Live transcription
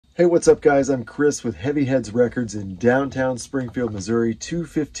Hey, what's up guys? I'm Chris with Heavy Heads Records in downtown Springfield, Missouri,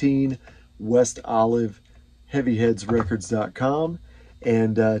 215 West Olive, heavyheadsrecords.com.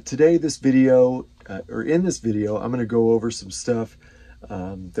 And today in this video, I'm going to go over some stuff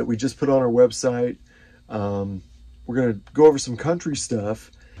that we just put on our website. We're going to go over some country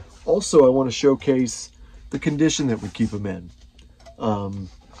stuff. Also, I want to showcase the condition that we keep them in. I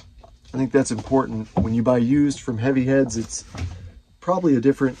think that's important. When you buy used from Heavy Heads, it's probably a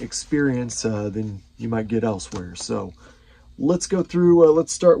different experience than you might get elsewhere. So let's go through,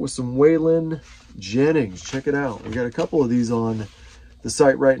 let's start with some Waylon Jennings. Check it out. We got a couple of these on the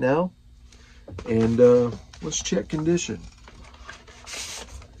site right now. And let's check condition.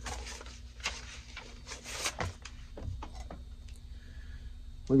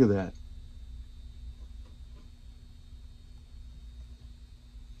 Look at that.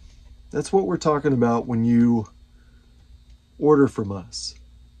 That's what we're talking about when you order from us.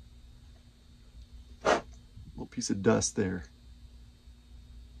 Little piece of dust there.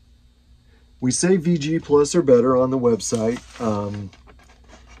 We say VG plus or better on the website.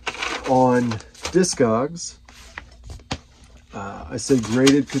 On Discogs, I say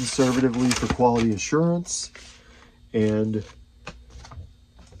graded conservatively for quality assurance. And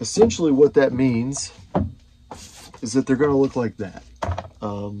essentially what that means is that they're going to look like that.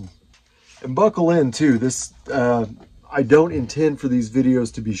 And buckle in too. This I don't intend for these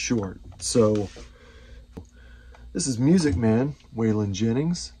videos to be short. So this is Music Man, Waylon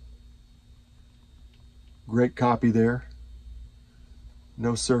Jennings. Great copy there.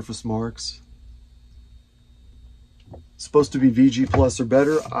 No surface marks. Supposed to be VG plus or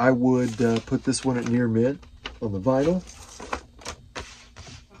better. I would put this one at near mint on the vinyl.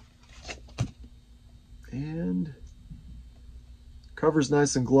 And cover's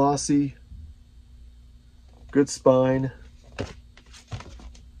nice and glossy. Good spine.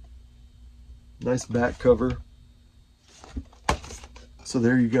 Nice back cover. So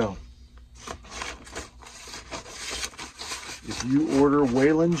there you go. If you order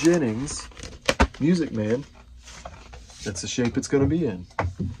Waylon Jennings, Music Man, that's the shape it's going to be in.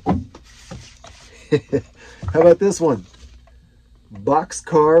 How about this one?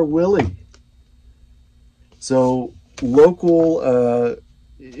 Boxcar Willie. So local,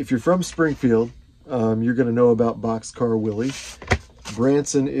 if you're from Springfield, you're going to know about Boxcar Willie.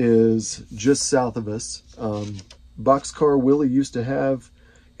 Branson is just south of us. Boxcar Willie used to have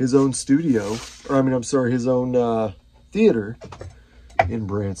his own studio, or I'm sorry, his own theater in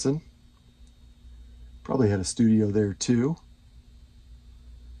Branson. Probably had a studio there too.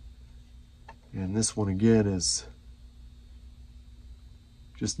 And this one again is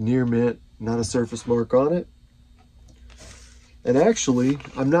just near mint, not a surface mark on it. And actually,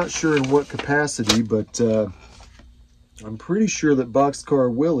 I'm not sure in what capacity, but I'm pretty sure that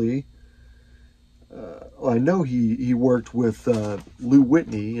Boxcar Willie, I know he worked with Lou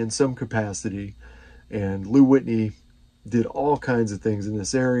Whitney in some capacity, and Lou Whitney did all kinds of things in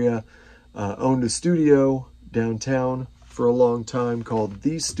this area, owned a studio downtown for a long time called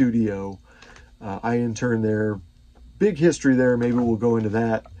The Studio. I interned there. Big history there. Maybe we'll go into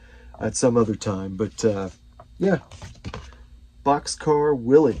that at some other time, but yeah. Boxcar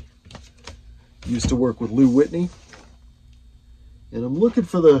Willie used to work with Lou Whitney, and I'm looking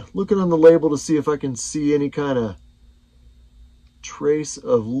on the label to see if I can see any kind of trace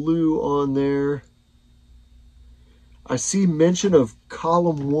of Lou on there. I see mention of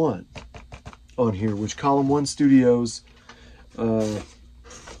Column 1 on here, which Column 1 Studios was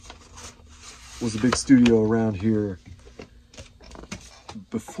a big studio around here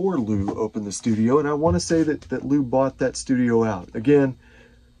before Lou opened the studio, and I want to say that Lou bought that studio out. Again,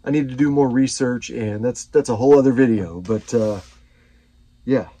 I need to do more research, and that's a whole other video, but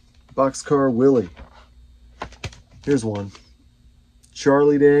yeah, Boxcar Willie. Here's one.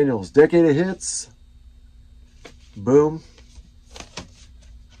 Charlie Daniels, Decade of Hits. Boom.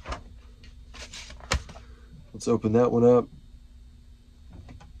 Let's open that one up.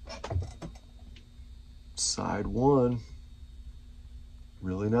 Side 1.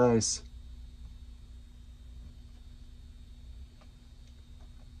 Really nice.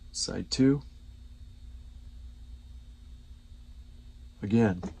 Side 2.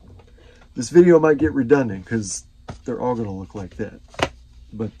 Again, this video might get redundant because they're all going to look like that.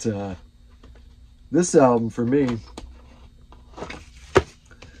 But this album, for me,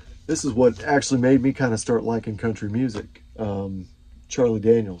 this is what actually made me kind of start liking country music. Charlie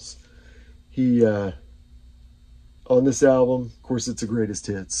Daniels. He... on this album, of course, it's a greatest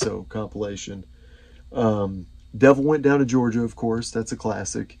hits, so compilation. Devil Went Down to Georgia, of course, that's a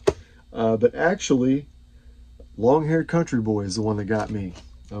classic. But actually, Long Haired Country Boy is the one that got me.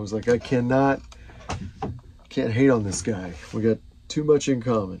 I was like, I can't hate on this guy. We got too much in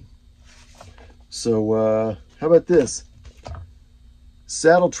common. So how about this?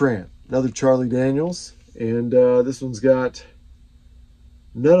 Saddle Tramp, another Charlie Daniels. And this one's got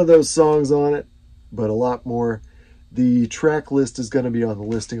none of those songs on it, but a lot more. The track list is going to be on the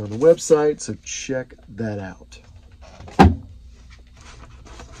listing on the website, so check that out.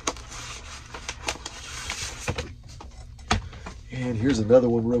 And here's another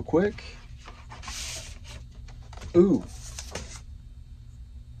one real quick. Ooh.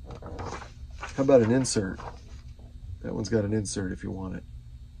 How about an insert? That one's got an insert if you want it.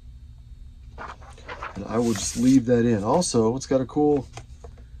 And I will just leave that in. Also, it's got a cool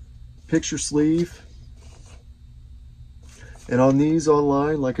picture sleeve. And on these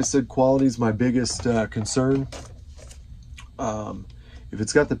online, like I said, quality is my biggest concern. If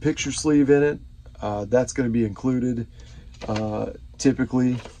it's got the picture sleeve in it, that's going to be included.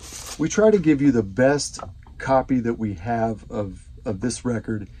 Typically, we try to give you the best copy that we have of this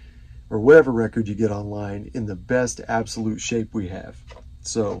record, or whatever record you get online, in the best absolute shape we have.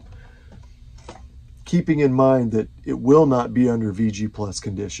 So, keeping in mind that it will not be under VG Plus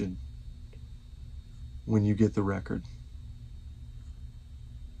condition when you get the record.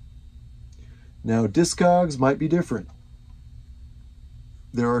 Now, Discogs might be different.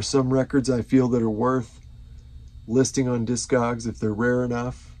 There are some records I feel that are worth listing on Discogs if they're rare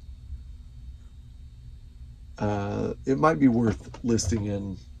enough. It might be worth listing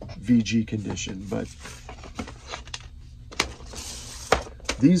in VG condition, but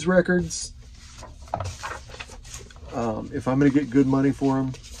these records, if I'm going to get good money for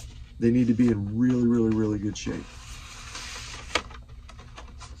them, they need to be in really, really, really good shape.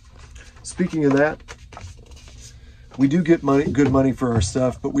 Speaking of that, we do get good money for our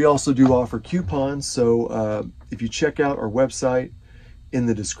stuff, but we also do offer coupons. So if you check out our website, in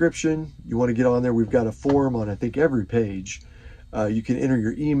the description, you want to get on there, we've got a form on, I think, every page. You can enter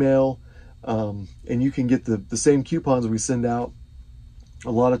your email, and you can get the same coupons we send out.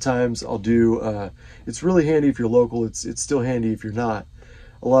 A lot of times I'll do, it's really handy if you're local, it's still handy if you're not.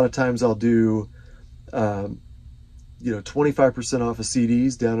 A lot of times I'll do 25% off of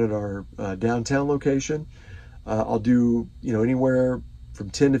CDs down at our downtown location. I'll do, anywhere from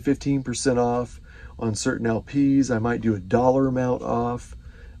 10 to 15% off on certain LPs. I might do a dollar amount off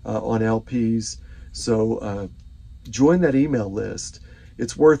on LPs. So join that email list.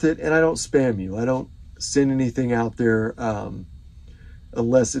 It's worth it, and I don't spam you. I don't send anything out there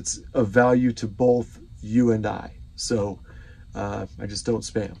unless it's of value to both you and I. So I just don't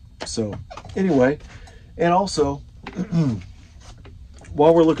spam. So anyway, and also,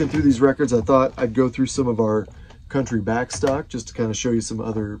 while we're looking through these records, I thought I'd go through some of our country backstock just to kind of show you some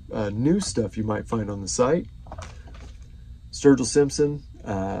other new stuff you might find on the site. Sturgill Simpson,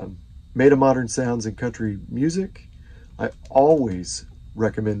 Made of Modern Sounds in Country Music. I always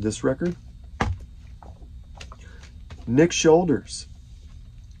recommend this record. Nick Shoulders.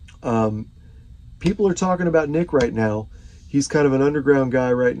 People are talking about Nick right now. He's kind of an underground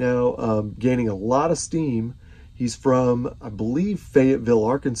guy right now, gaining a lot of steam. He's from, I believe, Fayetteville,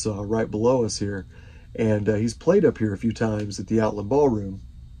 Arkansas, right below us here. And he's played up here a few times at the Outland Ballroom.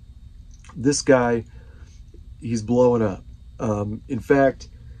 This guy, he's blowing up. In fact,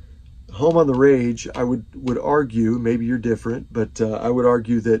 Home on the Rage, I would argue, maybe you're different, but I would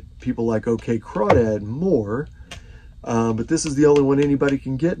argue that people like OK Crawdad more. But this is the only one anybody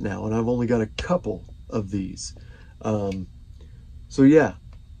can get now, and I've only got a couple of these. So yeah,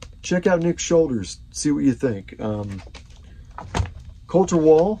 check out Nick Shoulders, see what you think. Coulter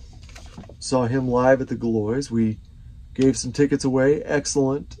Wall, saw him live at the Galois. We gave some tickets away.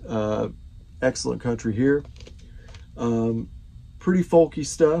 Excellent, excellent country here. Pretty folky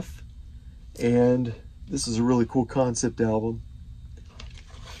stuff, and this is a really cool concept album.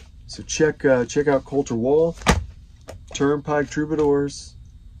 So check out Coulter Wall. Turnpike Troubadours,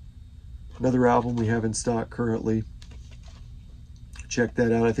 another album we have in stock currently. Check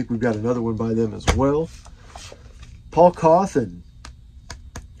that out. I think we've got another one by them as well. Paul Cauthen.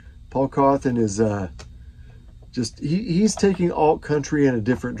 Paul Cauthen is he's taking alt country in a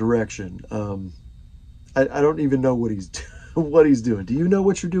different direction. I don't even know what he's doing. Do you know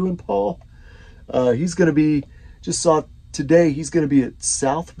what you're doing, Paul? He's going to be, just saw today, he's going to be at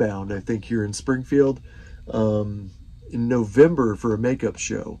Southbound, I think, here in Springfield. In November for a makeup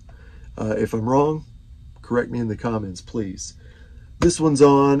show. If I'm wrong, correct me in the comments, please. This one's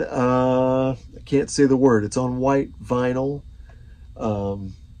on, I can't say the word, it's on white vinyl.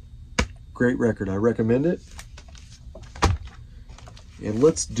 Great record, I recommend it. And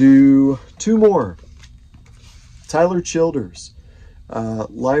let's do two more. Tyler Childers.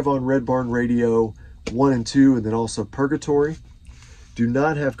 Live on Red Barn Radio 1 and 2, and then also Purgatory. Do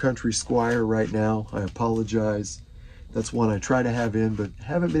not have Country Squire right now. I apologize. That's one I try to have in, but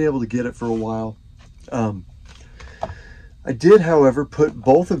haven't been able to get it for a while. I did, however, put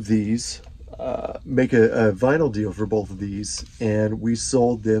both of these, make a vinyl deal for both of these, and we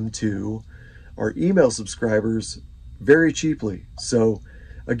sold them to our email subscribers very cheaply. So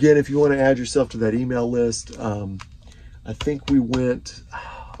again, if you want to add yourself to that email list, I think we went,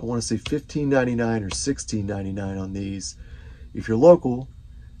 I want to say $15.99 or $16.99 on these. If you're local,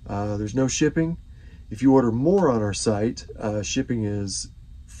 there's no shipping. If you order more on our site, shipping is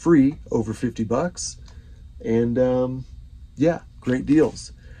free over 50 bucks. And yeah, great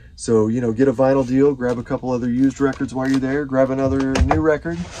deals. So, you know, get a vinyl deal, grab a couple other used records while you're there, grab another new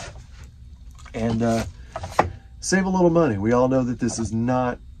record, and save a little money. We all know that this is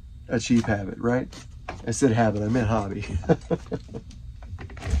not a cheap habit, right? I said habit, I meant hobby.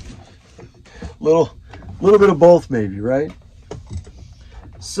 little bit of both maybe, right?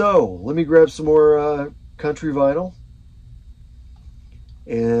 So let me grab some more country vinyl,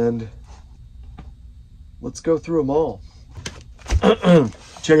 and let's go through them all.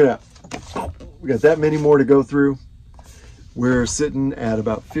 Check it out. We got that many more to go through. We're sitting at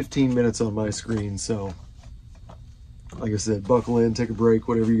about 15 minutes on my screen, so like I said, buckle in, take a break,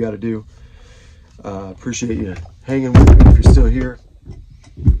 whatever you got to do. Appreciate you hanging with me if you're still here.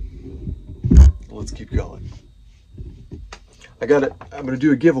 Let's keep going. I'm going to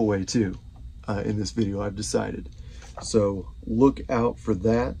do a giveaway too in this video, I've decided. So look out for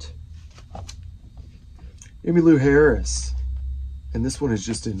that. Emmylou Harris. And this one is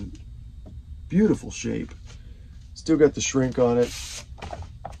just in beautiful shape. Still got the shrink on it.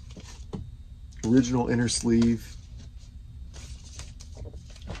 Original inner sleeve.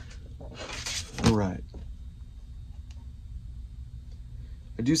 All right.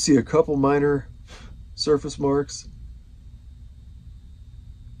 I do see a couple minor surface marks.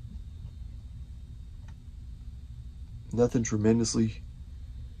 Nothing tremendously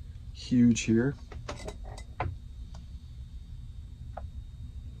huge here.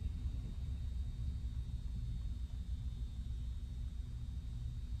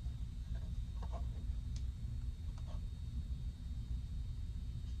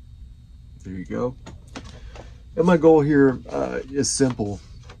 There you go. And my goal here is simple.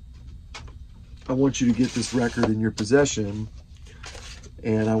 I want you to get this record in your possession,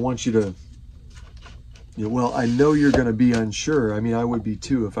 and I want you to, you know, well, I know you're going to be unsure. I mean, I would be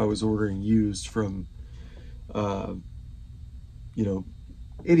too if I was ordering used from, you know,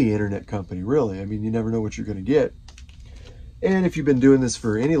 any internet company, really. I mean, you never know what you're going to get. And if you've been doing this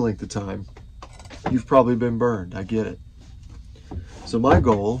for any length of time, you've probably been burned. I get it. So my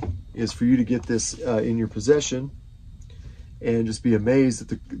goal is for you to get this in your possession and just be amazed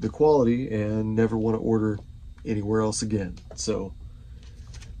at the quality and never want to order anywhere else again. So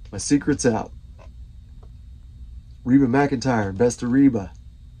my secret's out. Reba McEntire, Best of Reba.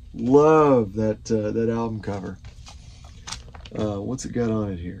 Love that that album cover. What's it got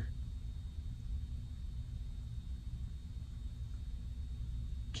on it here?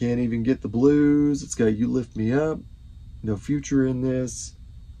 Can't even get the blues. It's got You Lift Me Up. No Future in this.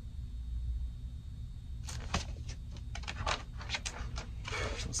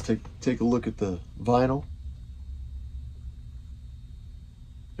 Let's take a look at the vinyl.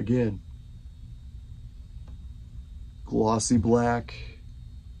 Again, glossy black.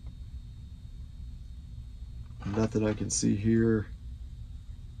 Nothing I can see here.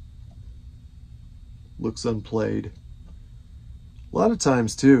 Looks unplayed. A lot of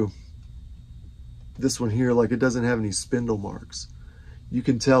times too, this one here, like, it doesn't have any spindle marks. You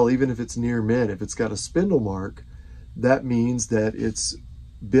can tell even if it's near mint, if it's got a spindle mark, that means that it's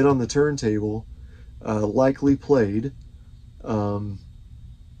been on the turntable, likely played,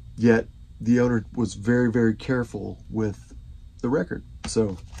 yet the owner was very, very careful with the record.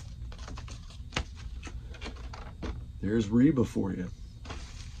 So there's Reba for you.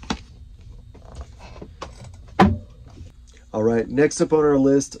 All right, next up on our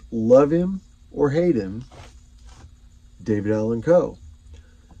list, Love Him or Hate Him, David Allan Coe.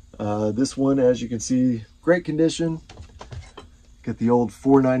 This one, as you can see, great condition. Got the old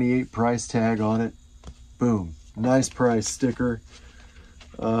 $4.98 price tag on it. Boom, nice price sticker.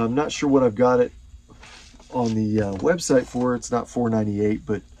 I'm not sure what I've got it on the website for. It's not $4.98,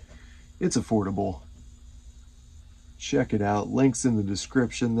 but it's affordable. Check it out. Links in the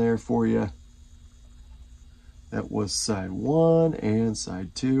description there for you. That was side 1 and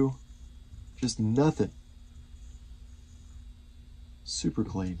side 2. Just nothing. Super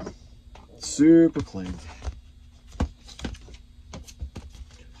clean. Super clean.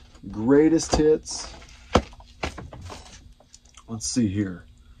 Greatest hits. Let's see here.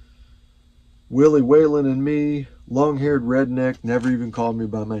 Willie Whalen and Me, long-haired redneck, never even called me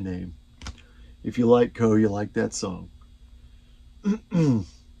by my name. If you like Coe, you like that song. And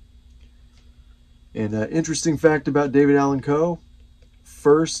interesting fact about David Allan Coe,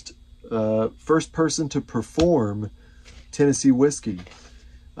 first person to perform Tennessee Whiskey,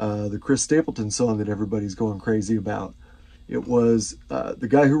 the Chris Stapleton song that everybody's going crazy about. It was the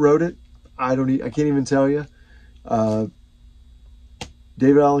guy who wrote it. I can't even tell you.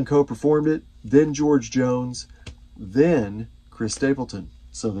 David Allan Coe performed it, then George Jones, then Chris Stapleton.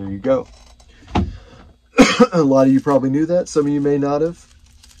 So there you go. A lot of you probably knew that. Some of you may not have.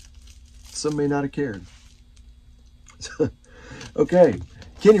 Some may not have cared. Okay,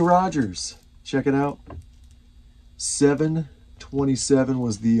 Kenny Rogers. Check it out. $7.27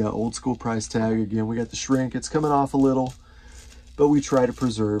 was the old school price tag. Again, we got the shrink. It's coming off a little, but we try to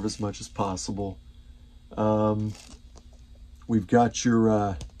preserve as much as possible. We've got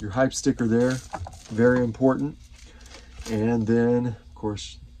your hype sticker there, very important. And then, of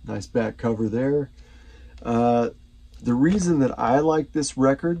course, nice back cover there. The reason that I like this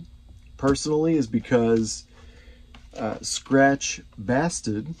record, personally, is because Scratch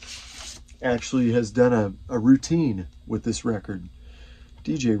Bastard actually has done a routine with this record,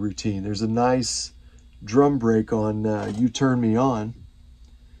 DJ routine. There's a nice drum break on You Turn Me On,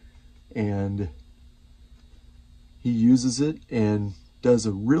 and he uses it and does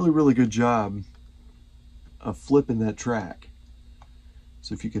a really, really good job of flipping that track.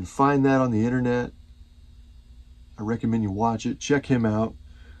 So if you can find that on the internet, I recommend you watch it. Check him out.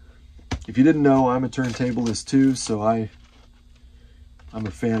 If you didn't know, I'm a turntablist too, so I'm a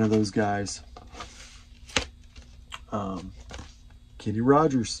fan of those guys. Kenny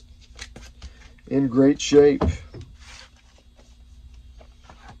Rogers, in great shape.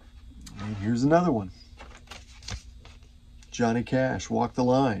 And here's another one. Johnny Cash, Walk the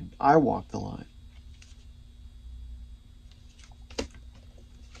Line. I Walk the Line.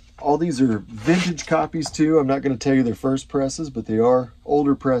 All these are vintage copies too. I'm not going to tell you their first presses, but they are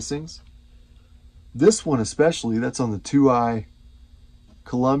older pressings. This one especially, that's on the 2i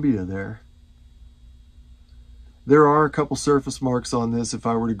Columbia there. There are a couple surface marks on this. If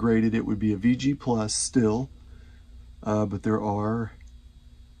I were to grade it, it would be a VG Plus still. But there are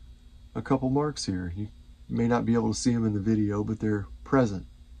a couple marks here. You may not be able to see them in the video, but they're present.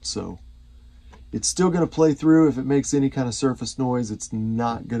 So it's still going to play through. If it makes any kind of surface noise, it's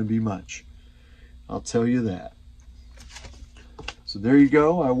not going to be much. I'll tell you that. So there you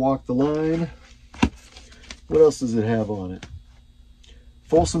go. I Walk the Line. What else does it have on it?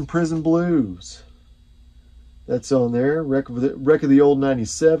 Folsom Prison Blues. That's on there. Wreck of the Old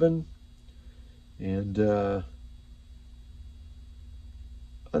 97. And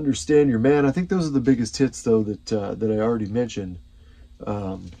Understand Your Man. I think those are the biggest hits, though, that I already mentioned.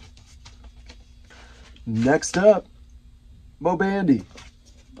 Next up, Mo Bandy.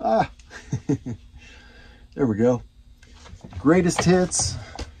 There we go. Greatest hits.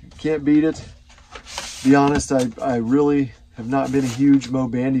 Can't beat it. To be honest, I really have not been a huge Mo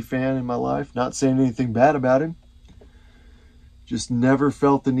Bandy fan in my life. Not saying anything bad about him. Just never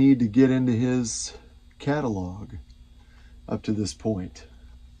felt the need to get into his catalog up to this point.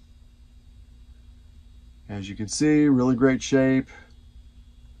 As you can see, really great shape.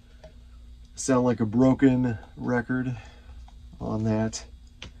 Sound like a broken record on that.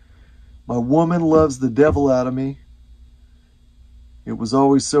 My Woman Loves the Devil Out of Me. It was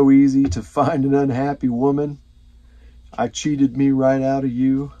always so easy to find an unhappy woman. I cheated me right out of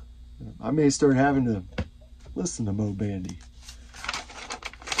you. I may start having to listen to Mo Bandy.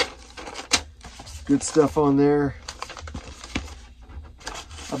 Good stuff on there.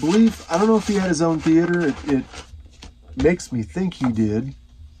 I don't know if he had his own theater. It makes me think he did,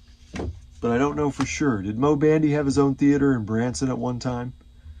 but I don't know for sure. Did Mo Bandy have his own theater in Branson at one time?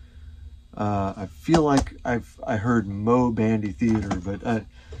 I feel like I heard Mo Bandy Theater, but I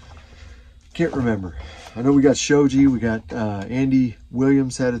can't remember. I know we got Shoji, we got Andy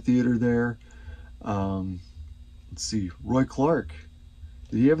Williams had a theater there. Let's see, Roy Clark.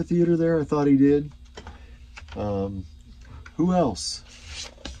 Did he have a theater there? I thought he did. Who else?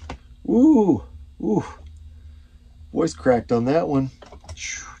 Ooh, voice cracked on that one.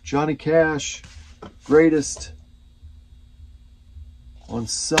 Johnny Cash, Greatest on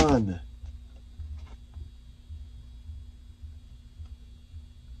Sun.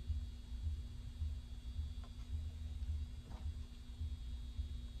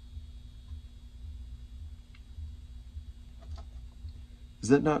 Is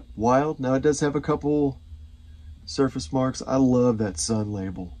that not wild? Now it does have a couple surface marks. I love that Sun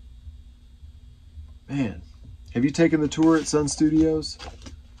label. Man, have you taken the tour at Sun Studios?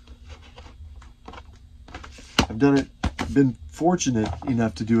 I've done it, been fortunate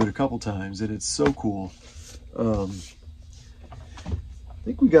enough to do it a couple times, and it's so cool. I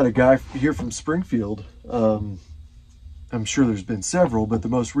think we got a guy here from Springfield. I'm sure there's been several, but the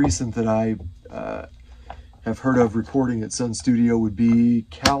most recent that I have heard of reporting at Sun Studio would be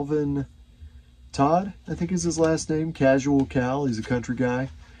Calvin Todd, I think is his last name. Casual Cal. He's a country guy.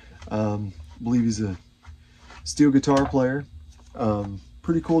 I believe he's a steel guitar player.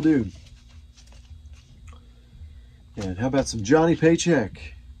 Pretty cool dude. And how about some Johnny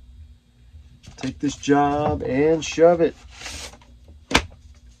Paycheck? Take this job and shove it.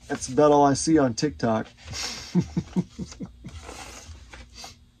 That's about all I see on TikTok.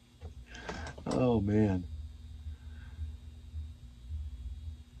 Oh, man.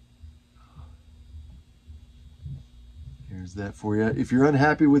 Here's that for you. If you're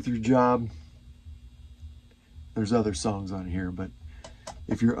unhappy with your job, there's other songs on here, but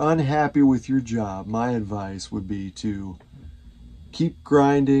if you're unhappy with your job, my advice would be to keep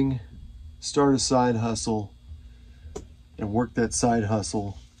grinding, start a side hustle, and work that side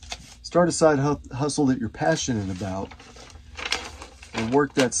hustle. Start a side hustle that you're passionate about, and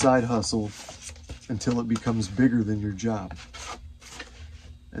work that side hustle until it becomes bigger than your job.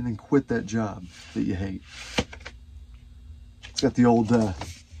 And then quit that job that you hate. It's got the old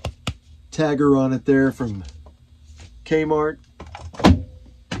tagger on it there from Kmart.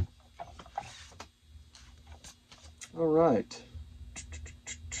 All right.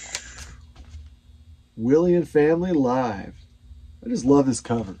 Willie and Family Live. I just love this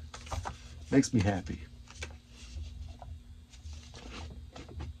cover. Makes me happy.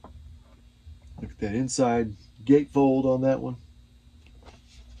 Look at that inside gatefold on that one.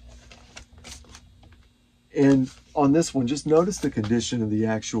 And on this one, just notice the condition of the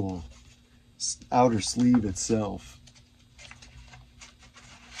actual outer sleeve itself.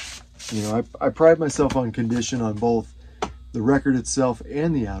 You know, I pride myself on condition on both the record itself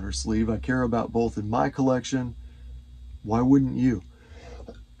and the outer sleeve. I care about both in my collection. Why wouldn't you?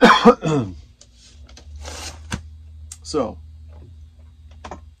 So,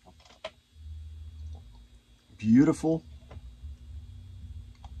 beautiful,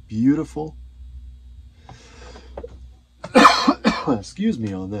 beautiful. Excuse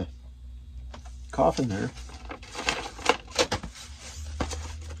me on the coughing there.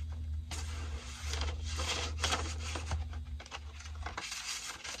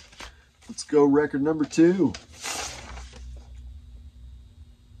 Let's go record number 2.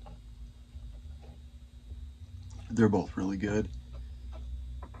 They're both really good.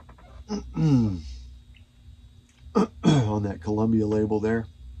 On that Columbia label there.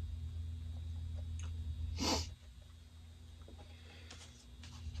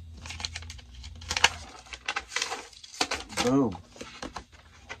 Boom.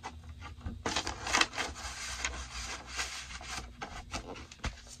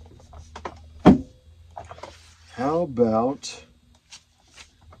 How about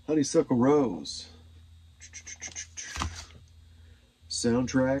Honeysuckle Rose?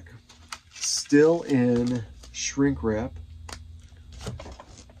 Soundtrack, still in shrink wrap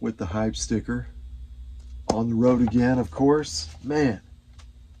with the hype sticker. On the road again, of course. Man.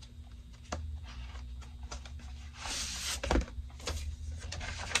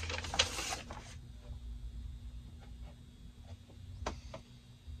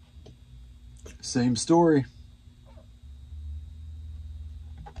 Same story.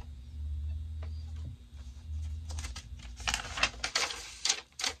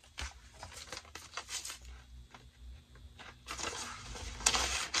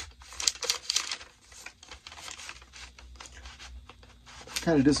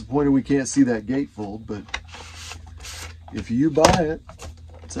 Kind of disappointed we can't see that gatefold, but if you buy it,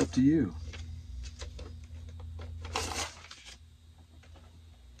 it's up to you.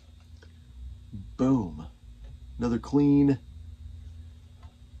 Boom. Another clean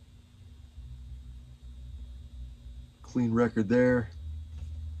record there.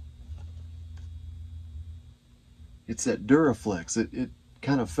 It's that Duraflex. It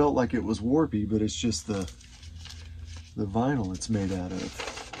kind of felt like it was warpy, but it's just the vinyl it's made out of.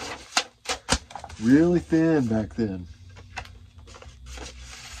 Really thin back then.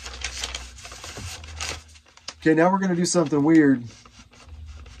 Okay, now we're going to do something weird.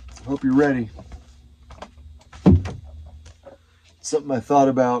 Hope you're ready. Something I thought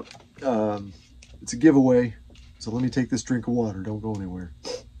about. It's a giveaway, so let me take this drink of water. Don't go anywhere.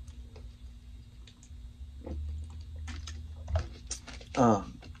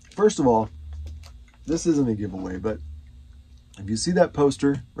 First of all, this isn't a giveaway, but if you see that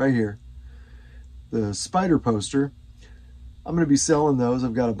poster right here, the spider poster. I'm going to be selling those.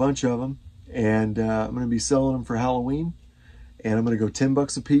 I've got a bunch of them, and I'm going to be selling them for Halloween. And I'm going to go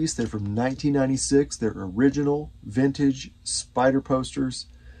 $10 a piece. They're from 1996. They're original vintage spider posters.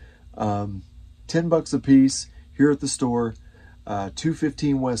 $10 a piece here at the store.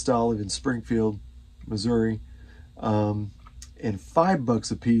 215 West Olive in Springfield, Missouri. And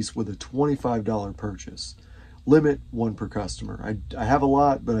 $5 a piece with a $25 purchase. Limit one per customer. I have a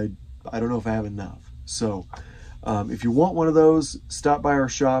lot, but I don't know if I have enough. So if you want one of those, stop by our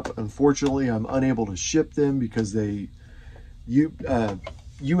shop. Unfortunately, I'm unable to ship them because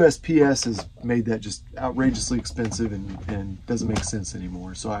USPS has made that just outrageously expensive and doesn't make sense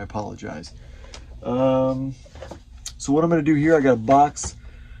anymore. So I apologize. So what I'm going to do here, I got a box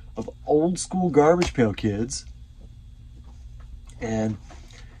of old school Garbage Pail Kids. And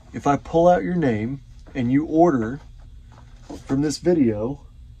if I pull out your name and you order from this video,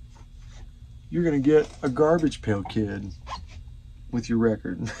 you're going to get a Garbage Pail Kid with your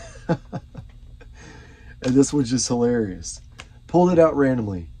record. And this one's just hilarious. Pulled it out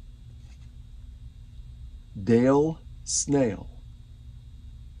randomly. Dale Snail.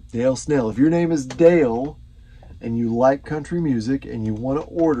 Dale Snail. If your name is Dale and you like country music and you want to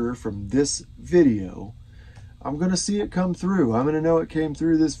order from this video, I'm going to see it come through. I'm going to know it came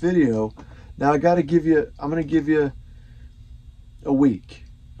through this video. Now I'm going to give you a week.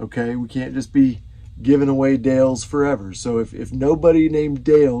 Okay? We can't just be giving away Dales forever. So if nobody named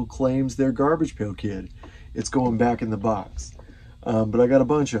Dale claims their Garbage Pail Kid, it's going back in the box. But I got a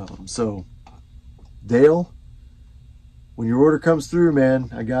bunch of them. So Dale, when your order comes through, man,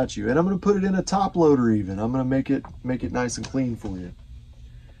 I got you. And I'm going to put it in a top loader even. I'm going to make it nice and clean for you.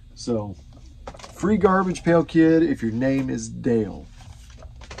 So, free Garbage Pail Kid if your name is Dale.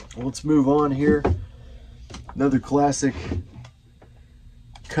 Let's move on here. Another classic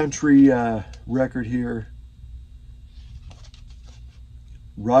country record here.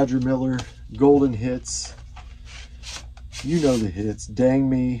 Roger Miller, Golden Hits. You know the hits. Dang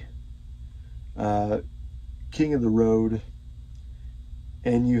Me, King of the Road,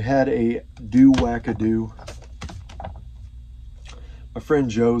 and you had a Do-Wacka-Do. My friend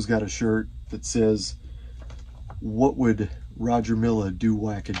Joe's got a shirt that says, "What would Roger Miller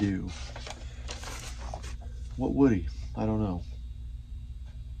do-wacka-do?" What would he? I don't know.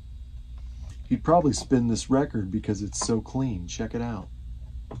 He'd probably spin this record because it's so clean. Check it out.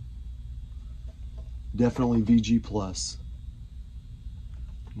 Definitely VG plus.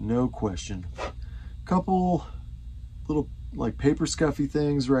 No question. Couple little like paper scuffy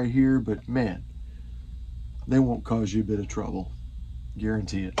things right here, but man, they won't cause you a bit of trouble.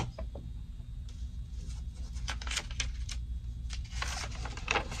 Guarantee it.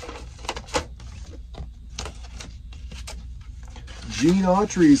 Gene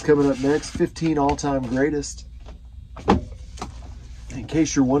Autry's coming up next, 15 all-time greatest. In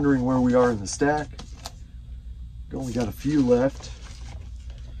case you're wondering where we are in the stack, we only got a few left.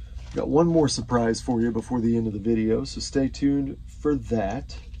 Got one more surprise for you before the end of the video, so stay tuned for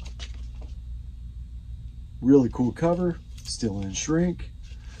that. Really cool cover, still in shrink.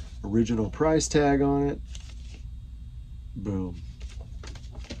 Original price tag on it. Boom.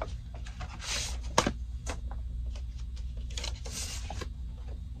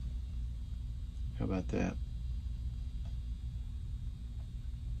 How about that?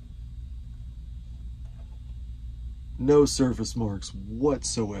 No surface marks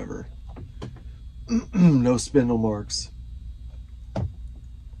whatsoever. No spindle marks.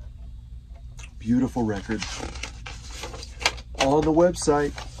 Beautiful record. On the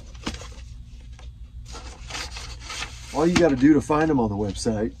website. All you got to do to find them on the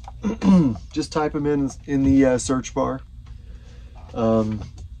website, just type them in the search bar.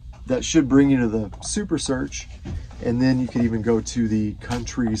 That should bring you to the super search, and then you can even go to the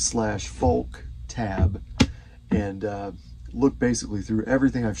country/folk tab and look basically through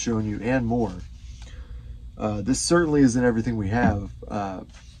everything I've shown you and more. This certainly isn't everything we have.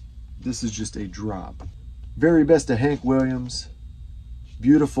 This is just a drop. Very best of Hank Williams.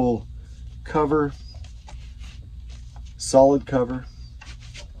 Beautiful cover. Solid cover.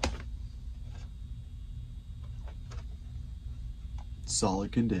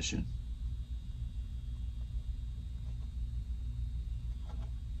 Solid condition.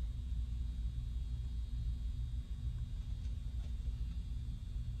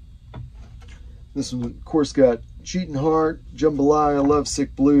 This one, of course, got Cheating Heart, Jambalaya,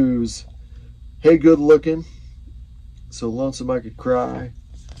 Lovesick Blues, Hey Good Looking, So Lonesome I Could Cry.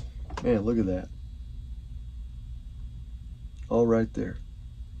 Man, look at that. All right there.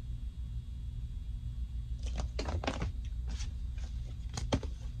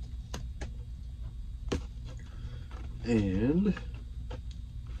 And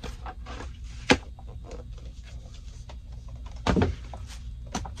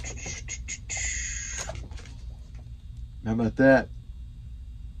how about that?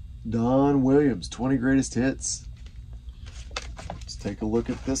 Don Williams, 20 greatest hits. Let's take a look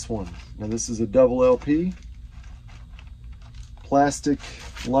at this one. Now this is a double LP. Plastic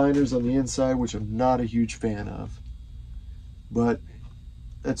liners on the inside, which I'm not a huge fan of. But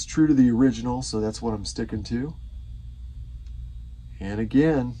that's true to the original, so that's what I'm sticking to. And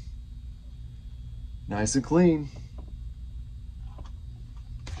again, nice and clean.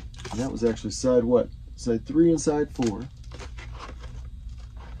 And that was actually side what? Side 3 and side 4.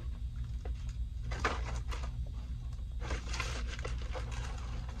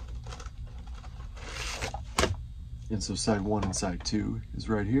 And so side 1 and side 2 is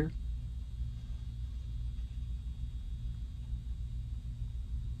right here.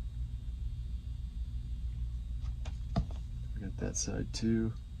 Got that side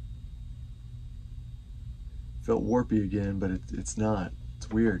too. Felt warpy again, but it's not. It's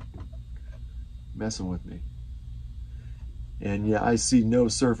weird. Messing with me. And yeah, I see no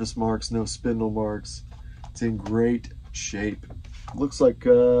surface marks, no spindle marks. It's in great shape. Looks like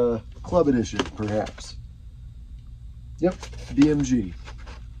club edition, perhaps. Yep, DMG.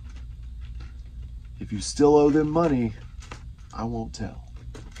 If you still owe them money, I won't tell.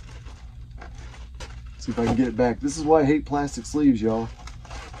 See if I can get it back. This is why I hate plastic sleeves, y'all.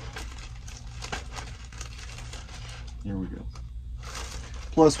 Here we go.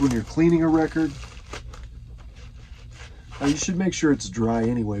 Plus, when you're cleaning a record, now you should make sure it's dry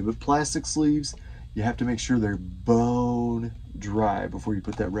anyway, but plastic sleeves, you have to make sure they're bone dry before you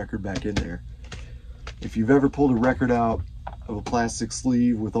put that record back in there. If you've ever pulled a record out of a plastic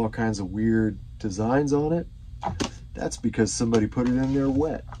sleeve with all kinds of weird designs on it, that's because somebody put it in there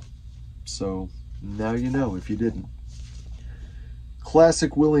wet. So now you know if you didn't.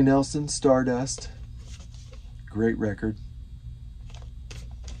 Classic Willie Nelson, Stardust. Great record.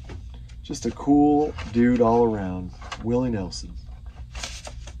 Just a cool dude all around. Willie Nelson.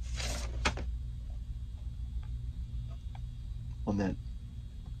 On that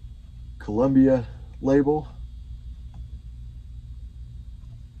Columbia label.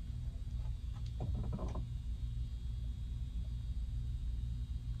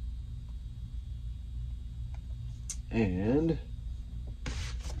 And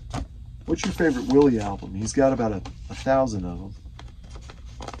what's your favorite Willie album? He's got about 1,000 of them.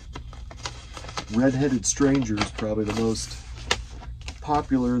 Red-Headed Stranger is probably the most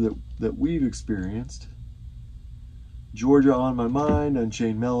popular that we've experienced. Georgia on My Mind,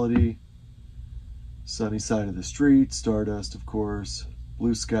 Unchained Melody, Sunny Side of the Street, Stardust, of course,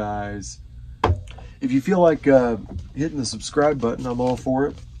 Blue Skies. If you feel like hitting the subscribe button, I'm all for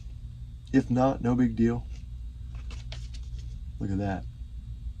it. If not, no big deal. Look at that.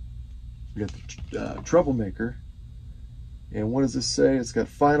 We got the Troublemaker. And what does this say? It's got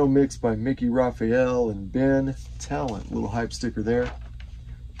final mix by Mickey Raphael and Ben Talent. Little hype sticker there.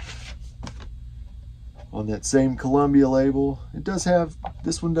 On that same Columbia label, it does have,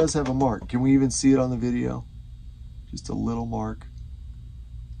 this one does have a mark. Can we even see it on the video? Just a little mark.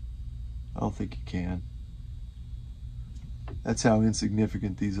 I don't think you can. That's how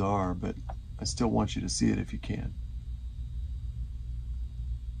insignificant these are, but I still want you to see it if you can.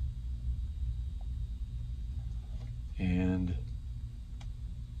 And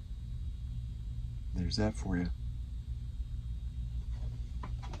there's that for you.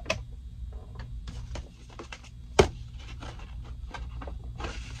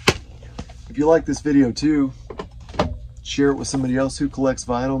 If you like this video too, share it with somebody else who collects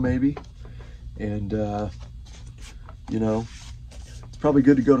vinyl maybe. And, you know, it's probably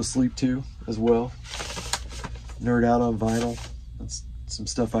good to go to sleep too as well. Nerd out on vinyl. That's some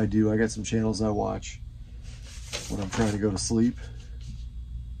stuff I do. I got some channels I watch when I'm trying to go to sleep.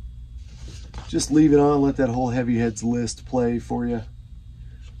 Just leave it on, let that whole Heavy Heads list play for you.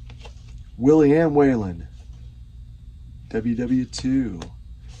 Willie and Waylon, WW2,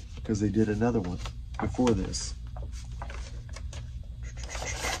 because they did another one before this.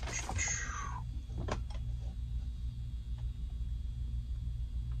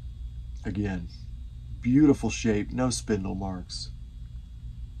 Again, beautiful shape, no spindle marks.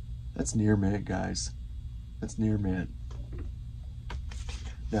 That's near mint, guys. That's near mint.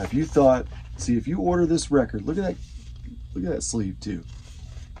 Now, if you thought, see, if you order this record, look at that sleeve too.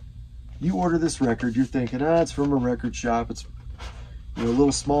 You order this record, you're thinking, it's from a record shop. It's, you know, a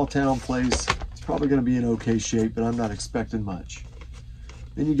little small town place. It's probably going to be in okay shape, but I'm not expecting much.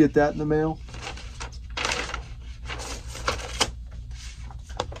 Then you get that in the mail.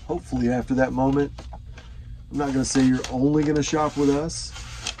 Hopefully, after that moment, I'm not going to say you're only going to shop with us,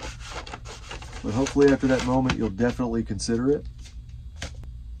 but hopefully after that moment, you'll definitely consider it.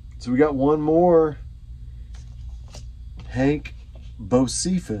 So we got one more. Hank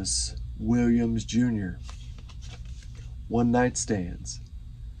Bocephus Williams Jr. One Night Stands.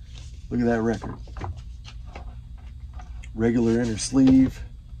 Look at that record. Regular inner sleeve.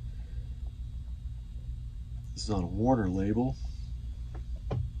 This is on a Warner label.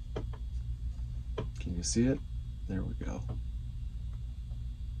 Can you see it? There we go.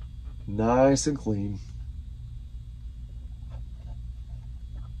 Nice and clean.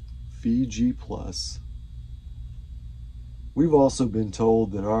 VG Plus. We've also been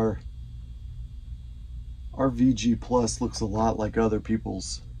told that our VG Plus looks a lot like other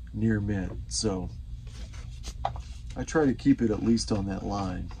people's near mint, so I try to keep it at least on that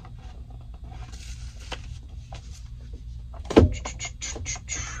line.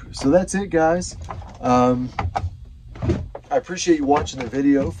 So that's it, guys. I appreciate you watching the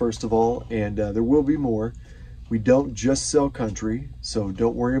video, first of all, and there will be more. We don't just sell country, so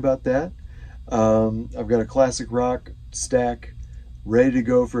don't worry about that. I've got a classic rock stack ready to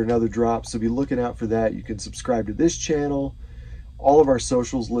go for another drop, so be looking out for that. You can subscribe to this channel. All of our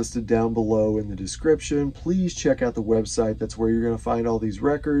socials listed down below in the description. Please check out the website. That's where you're going to find all these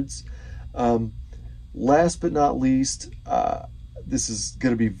records. Last but not least, this is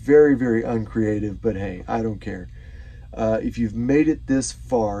going to be very, very uncreative, but hey, I don't care. If you've made it this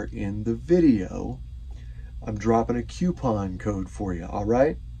far in the video, I'm dropping a coupon code for you, all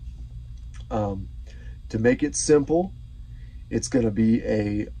right? To make it simple, it's going to be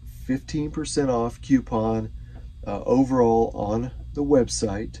a 15% off coupon overall on the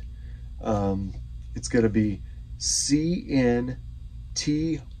website. It's going to be CNTRY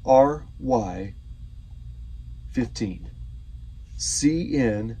 15.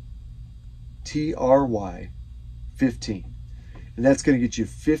 CNTRY 15. And that's going to get you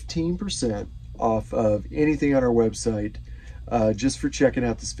 15% off of anything on our website, just for checking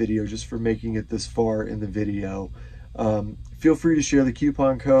out this video, just for making it this far in the video. Feel free to share the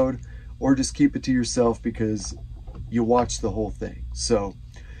coupon code or just keep it to yourself because you watched the whole thing. So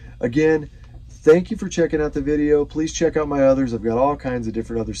again, thank you for checking out the video. Please check out my others. I've got all kinds of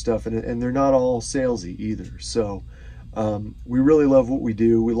different other stuff, and they're not all salesy either. So we really love what we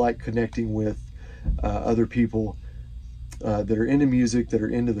do. We like connecting with other people that are into music, that are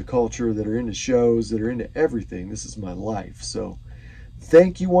into the culture, that are into shows, that are into everything. This is my life. So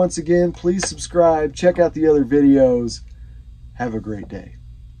thank you once again. Please subscribe. Check out the other videos. Have a great day.